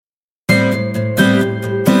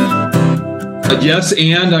Yes,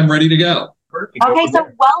 and I'm ready to go. Okay, so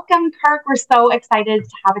welcome, Kirk. We're so excited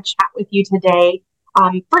to have a chat with you today.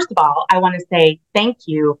 First of all, I want to say thank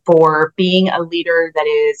you for being a leader that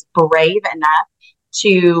is brave enough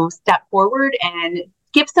to step forward and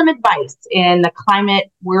give some advice in the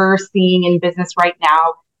climate we're seeing in business right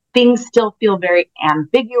now. Things still feel very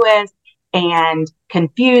ambiguous and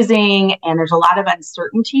confusing, and there's a lot of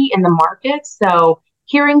uncertainty in the market. So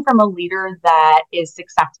hearing from a leader that is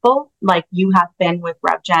successful, like you have been with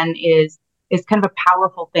RevGen, is kind of a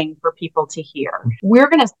powerful thing for people to hear. We're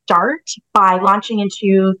going to start by launching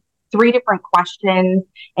into 3 different questions,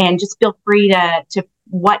 and just feel free to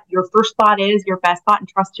what your first thought is, your best thought, and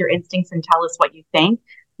trust your instincts and tell us what you think.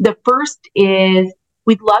 The first is,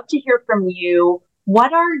 we'd love to hear from you.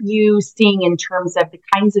 What are you seeing in terms of the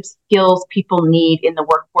kinds of skills people need in the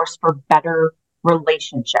workforce for better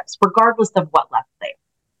relationships, regardless of what level they are?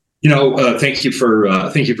 Thank you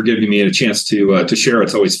for giving me a chance to share.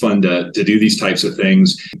 It's always fun to do these types of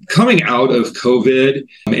things. Coming out of COVID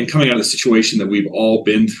and coming out of the situation that we've all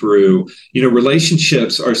been through,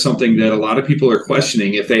 relationships are something that a lot of people are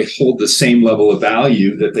questioning if they hold the same level of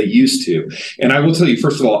value that they used to. And I will tell you,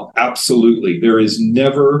 first of all, absolutely, there has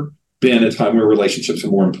never been a time where relationships are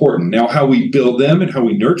more important. Now, how we build them and how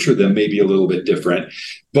we nurture them may be a little bit different,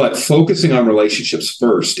 but focusing on relationships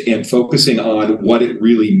first and focusing on what it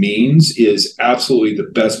really means is absolutely the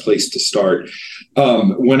best place to start.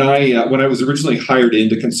 When I was originally hired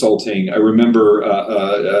into consulting, I remember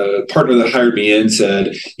a partner that hired me in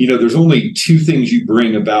said, there's only 2 things you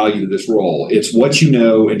bring of value to this role. It's what you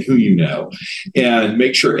know and who you know, and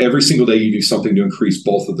make sure every single day you do something to increase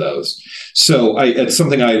both of those. So it's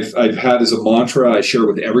something I've had as a mantra. I share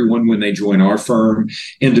with everyone when they join our firm.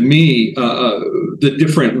 And to me, the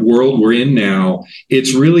different world we're in now,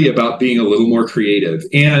 it's really about being a little more creative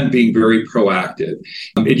and being very proactive.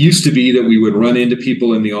 It used to be that we would run into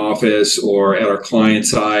people in the office or at our client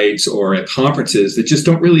sites or at conferences that just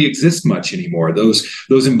don't really exist much anymore. Those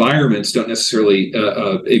environments don't necessarily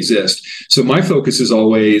exist. So my focus is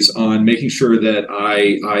always on making sure that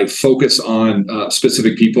I focus on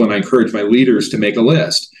specific people, and I encourage my leaders to make a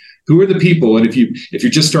list. Who are the people? And if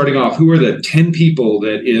you're just starting off, who are the 10 people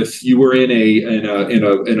that if you were in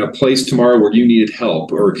a place tomorrow where you needed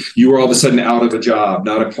help, or you were all of a sudden out of a job,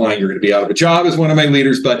 not implying you're going to be out of a job as one of my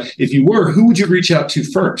leaders, but if you were, who would you reach out to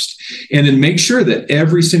first? And then make sure that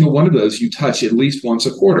every single one of those you touch at least once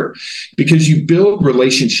a quarter, because you build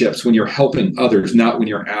relationships when you're helping others, not when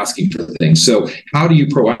you're asking for things. So how do you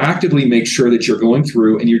proactively make sure that you're going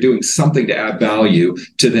through and you're doing something to add value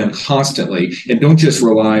to them constantly, and don't just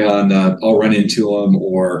rely on I'll run into them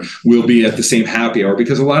or we'll be at the same happy hour,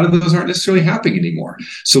 because a lot of those aren't necessarily happening anymore.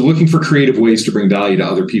 So looking for creative ways to bring value to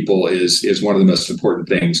other people is one of the most important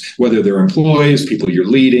things, whether they're employees, people you're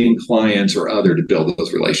leading, clients, or other, to build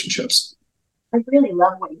those relationships. I really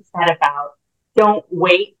love what you said about don't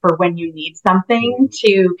wait for when you need something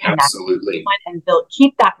to connect with someone and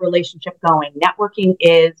keep that relationship going. Networking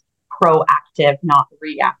is proactive, not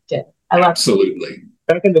reactive. I love Absolutely.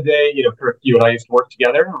 Back in the day, Kirk, you and I used to work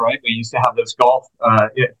together, right? We used to have those golf,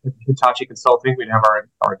 Hitachi Consulting. We'd have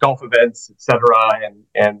our golf events, et cetera.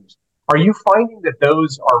 And are you finding that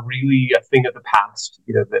those are really a thing of the past?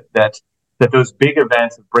 That those big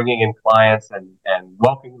events of bringing in clients and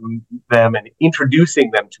welcoming them and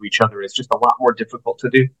introducing them to each other is just a lot more difficult to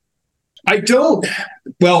do? I don't.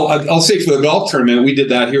 Well, I'll say for the golf tournament, we did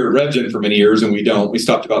that here at RevGen for many years, and we don't. We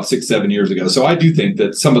stopped about 6-7 years ago. So I do think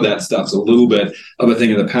that some of that stuff's a little bit of a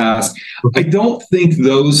thing of the past. I don't think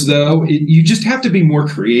those, though, you just have to be more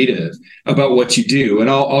creative about what you do. And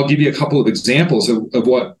I'll give you a couple of examples of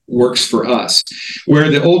what works for us.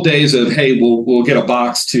 Where the old days of, hey, we'll get a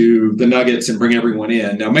box to the Nuggets and bring everyone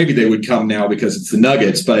in. Now, maybe they would come now because it's the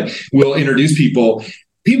Nuggets, but we'll introduce people.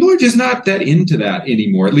 People are just not that into that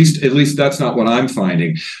anymore. At least that's not what I'm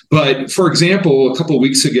finding. But for example, a couple of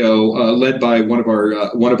weeks ago, led by one of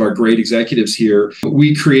our great executives here,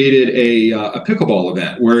 we created a pickleball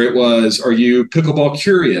event where it was, are you pickleball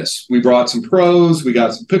curious? We brought some pros, we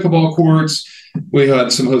got some pickleball courts, we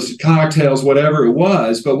had some hosted cocktails, whatever it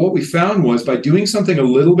was. But what we found was by doing something a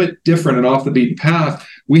little bit different and off the beaten path,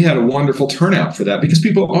 we had a wonderful turnout for that because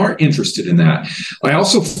people aren't interested in that. I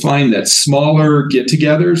also find that smaller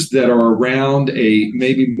get-togethers that are around a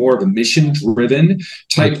maybe more of a mission-driven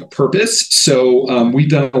type purpose. So we've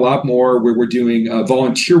done a lot more where we're doing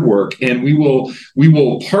volunteer work, and we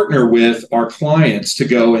will partner with our clients to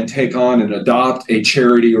go and take on and adopt a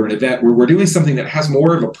charity or an event where we're doing something that has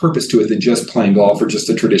more of a purpose to it than just playing golf or just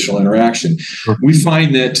a traditional interaction. We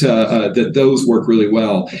find that those work really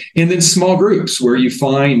well. And then small groups where you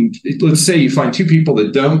find let's say you find two people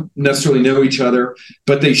that don't necessarily know each other,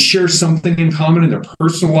 but they share something in common in their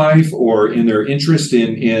personal life or in their interest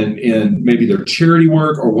in maybe their charity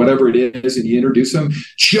work or whatever it is, and you introduce them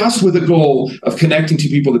just with a goal of connecting to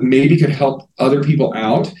people that maybe could help other people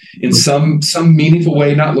out in some meaningful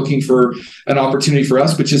way, not looking for an opportunity for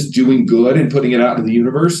us, but just doing good and putting it out into the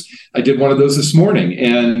universe. I did one of those this morning,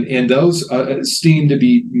 and those seem to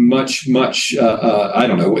be much, I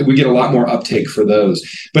don't know, we get a lot more uptake for those.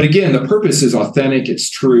 But again, the purpose is authentic, it's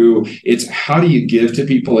true, it's how do you give to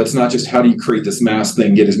people? It's not just how do you create this mass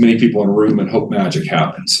thing, get as many people in a room and hope magic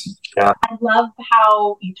happens. Yeah. I love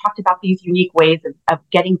how you talked about these unique ways of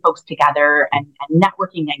getting folks together and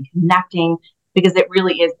networking and connecting, because it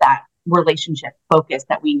really is that relationship focus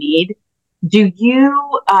that we need. Do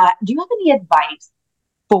you have any advice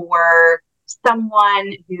for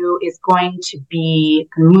someone who is going to be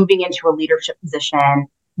moving into a leadership position?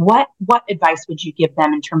 What advice would you give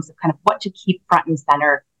them in terms of kind of what to keep front and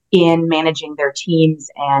center in managing their teams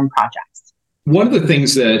and projects? One of the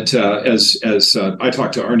things that, as I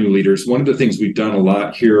talk to our new leaders, one of the things we've done a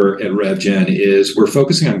lot here at RevGen is we're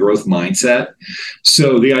focusing on growth mindset.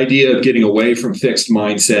 So the idea of getting away from fixed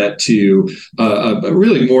mindset to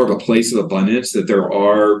really more of a place of abundance, that there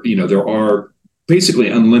are basically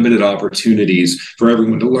unlimited opportunities for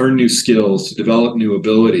everyone to learn new skills, to develop new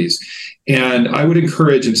abilities. And I would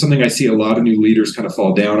encourage, and something I see a lot of new leaders kind of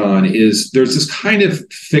fall down on, is there's this kind of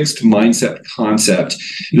fixed mindset concept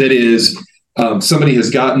that is, somebody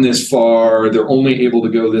has gotten this far, they're only able to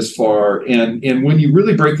go this far. And when you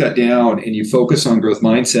really break that down and you focus on growth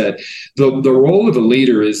mindset, the role of a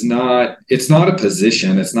leader it's not a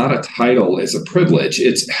position, it's not a title, it's a privilege.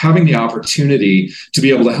 It's having the opportunity to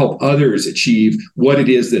be able to help others achieve what it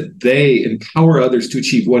is that they empower others to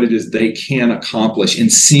achieve what it is they can accomplish,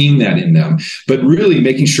 and seeing that in them. But really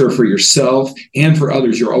making sure for yourself and for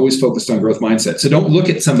others, you're always focused on growth mindset. So don't look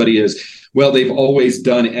at somebody as, well, they've always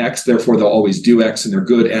done X, therefore they'll always do X and they're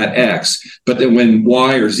good at X. But then when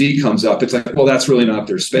Y or Z comes up, it's like, well, that's really not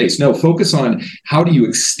their space. No, focus on how do you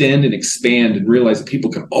extend and expand and realize that people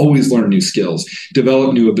can always learn new skills,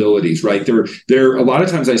 develop new abilities, right? There a lot of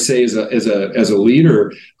times I say as a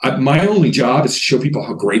leader, my only job is to show people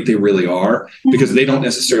how great they really are, because they don't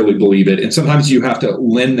necessarily believe it. And sometimes you have to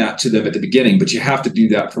lend that to them at the beginning, but you have to do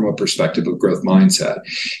that from a perspective of growth mindset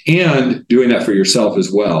and doing that for yourself as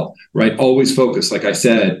well, right? Always focus, like I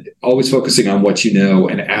said, always focusing on what you know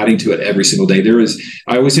and adding to it every single day.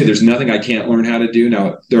 I always say there's nothing I can't learn how to do.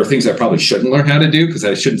 Now, there are things I probably shouldn't learn how to do because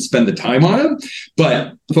I shouldn't spend the time on them,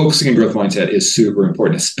 but focusing on growth mindset is super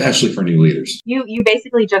important, especially for new leaders. You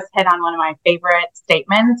basically just hit on one of my favorite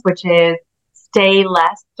statements, which is stay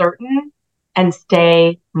less certain and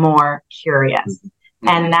stay more curious. Mm-hmm.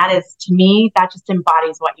 And that is, to me, that just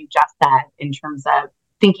embodies what you just said in terms of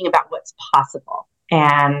thinking about what's possible.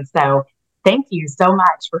 And so thank you so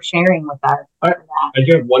much for sharing with us. I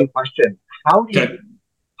do have one question. How do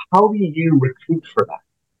you recruit for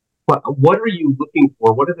that? What are you looking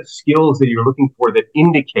for? What are the skills that you're looking for that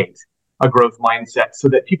indicate a growth mindset, so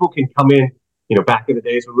that people can come in, back in the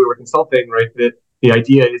days when we were consulting, right? That the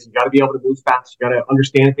idea is you got to be able to move fast. You got to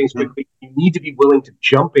understand things quickly. You need to be willing to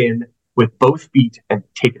jump in with both feet and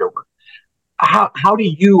take it over. How do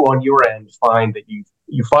you, on your end, find that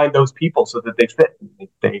you find those people so that they fit and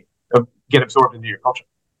they get absorbed into your culture?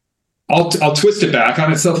 I'll twist it back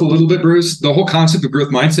on itself a little bit, Bruce. The whole concept of growth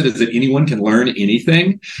mindset is that anyone can learn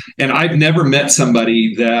anything. And I've never met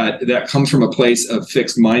somebody that comes from a place of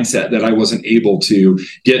fixed mindset that I wasn't able to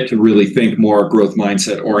get to really think more growth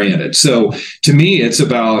mindset oriented. So to me, it's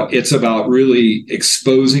about really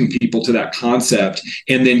exposing people to that concept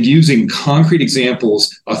and then using concrete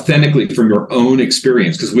examples authentically from your own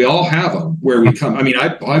experience, because we all have them where we come. I mean,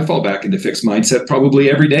 I fall back into fixed mindset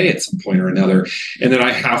probably every day at some point or another. And then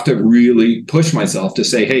I have to really push myself to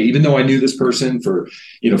say, hey, even though I knew this person for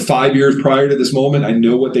 5 years prior to this moment, I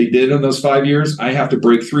know what they did in those 5 years. I have to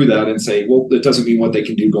break through that and say, well, that doesn't mean what they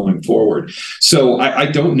can do going forward. So I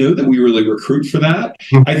don't know that we really recruit for that.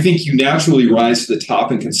 I think you naturally rise to the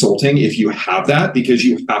top in consulting if you have that, because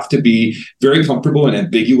you have to be very comfortable in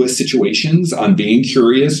ambiguous situations on being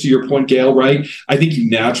curious, to your point, Gail, right? I think you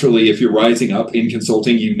naturally, if you're rising up in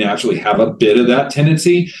consulting, you naturally have a bit of that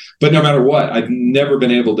tendency. But no matter what, I've never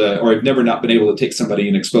been able to, or I've never not been able to take somebody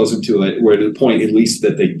and expose them to it, where to the point at least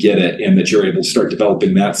that they get it and that you're able to start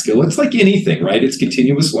developing that skill. It's like anything, right? It's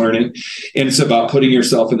continuous learning. And it's about putting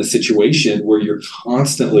yourself in a situation where you're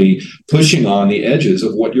constantly pushing on the edges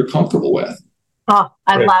of what you're comfortable with. Oh,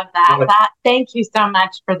 I love that. Thank you so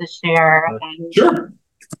much for the share. Sure.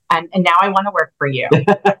 And now I want to work for you.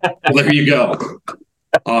 Well, there you go.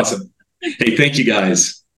 Awesome. Hey, thank you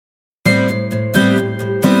guys.